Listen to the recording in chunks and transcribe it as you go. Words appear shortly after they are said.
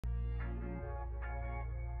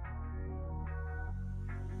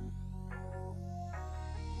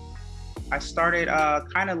I started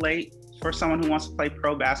kind of late for someone who wants to play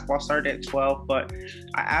pro basketball. I started at 12, but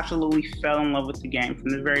I absolutely fell in love with the game from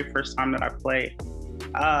the very first time that I played.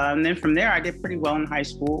 And then from there, I did pretty well in high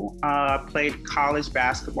school. I played college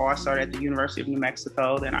basketball. I started at the University of New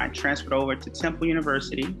Mexico. Then I transferred over to Temple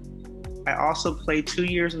University. I also played 2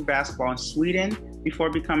 years of basketball in Sweden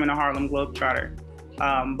before becoming a Harlem Globetrotter.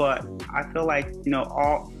 But I feel like,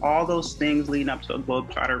 all those things leading up to a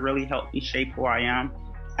Globetrotter really helped me shape who I am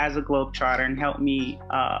as a Globetrotter and helped me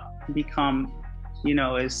become,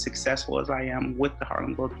 as successful as I am with the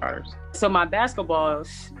Harlem Globetrotters. So my basketball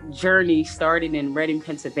journey started in Reading,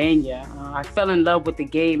 Pennsylvania. I fell in love with the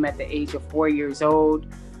game at the age of 4 years old,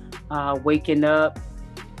 waking up,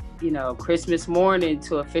 Christmas morning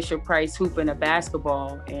to a Fisher-Price hoop and a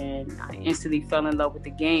basketball, and I instantly fell in love with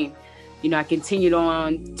the game. I continued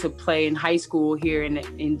on to play in high school here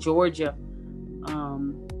in Georgia,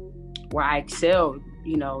 where I excelled.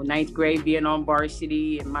 Ninth grade being on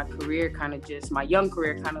varsity, and my young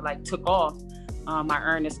career kind of like took off. I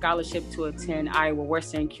earned a scholarship to attend Iowa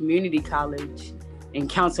Western Community College in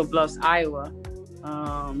Council Bluffs, Iowa,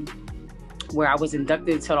 where I was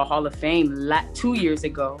inducted to the Hall of Fame 2 years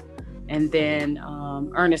ago, and then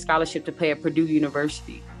earned a scholarship to play at Purdue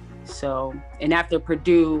University. And after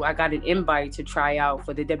Purdue, I got an invite to try out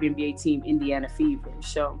for the WNBA team, Indiana Fever.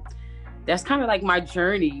 So that's kind of like my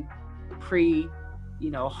journey pre,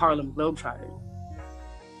 Harlem Globetrotter.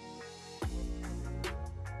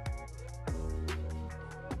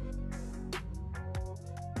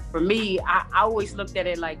 For me, I always looked at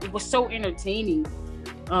it like it was so entertaining.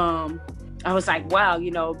 I was like, wow,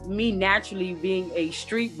 me naturally being a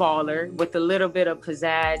street baller with a little bit of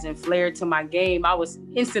pizzazz and flair to my game, I was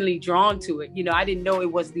instantly drawn to it. I didn't know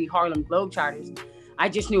it was the Harlem Globetrotters. I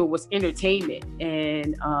just knew it was entertainment.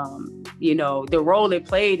 And, the role it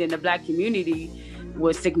played in the Black community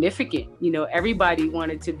was significant. Everybody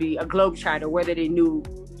wanted to be a Globetrotter, whether they knew,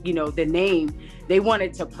 the name. They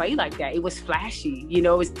wanted to play like that. It was flashy, it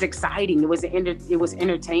was exciting. It was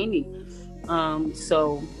entertaining.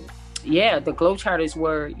 Yeah, the Globetrotters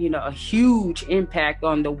were, a huge impact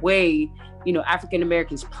on the way, African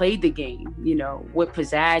Americans played the game, with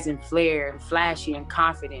pizzazz and flair and flashy and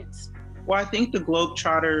confidence. Well, I think the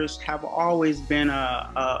Globetrotters have always been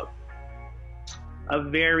a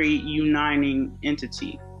very uniting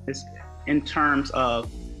entity in terms of,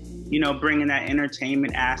 bringing that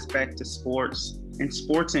entertainment aspect to sports. And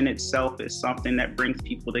sports in itself is something that brings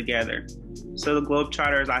people together. So the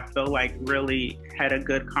Globetrotters, I feel like, really had a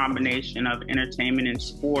good combination of entertainment and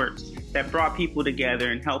sports that brought people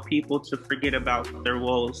together and helped people to forget about their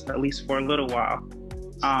woes, at least for a little while.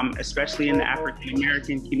 Especially in the African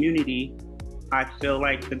American community, I feel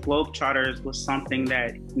like the Globetrotters was something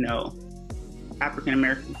that, African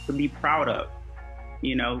Americans could be proud of,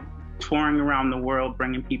 touring around the world,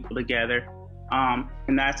 bringing people together.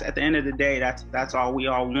 And that's, at the end of the day, that's all we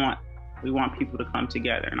all want. We want people to come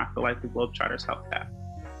together, and I feel like the Globetrotters help that.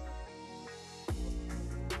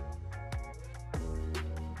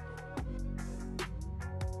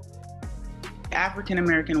 African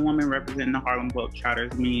American woman representing the Harlem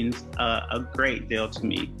Globetrotters means a great deal to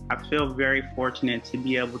me. I feel very fortunate to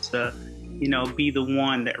be able to, be the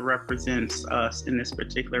one that represents us in this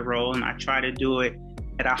particular role, and I try to do it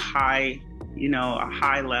at a high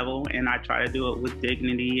level, and I try to do it with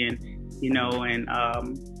dignity and,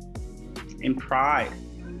 and pride.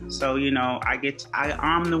 So,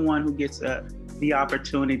 I'm the one who gets the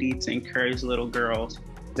opportunity to encourage little girls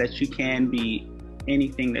that you can be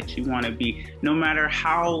anything that you want to be, no matter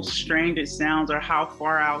how strange it sounds or how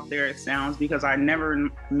far out there it sounds, because I never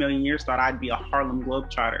in a million years thought I'd be a Harlem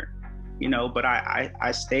Globetrotter, but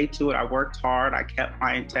I stayed to it. I worked hard. I kept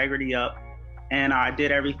my integrity up, and I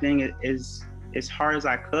did everything as hard as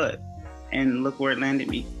I could, and look where it landed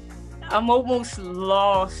me. I'm almost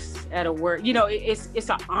lost at a word. It's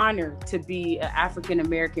an honor to be an African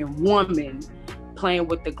American woman playing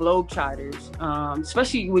with the Globetrotters,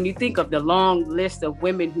 especially when you think of the long list of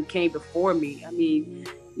women who came before me. I mean,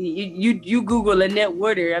 you Google Lynette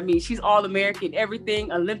Woodard. I mean, she's All-American,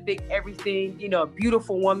 everything, Olympic, everything. A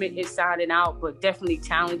beautiful woman inside and out, but definitely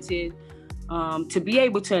talented. To be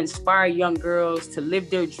able to inspire young girls to live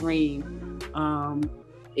their dream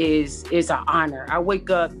is an honor. I wake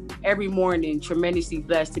up every morning tremendously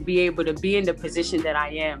blessed to be able to be in the position that I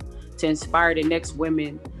am, to inspire the next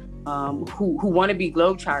women who want to be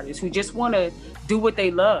Globetrotters, who just want to do what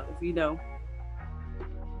they love,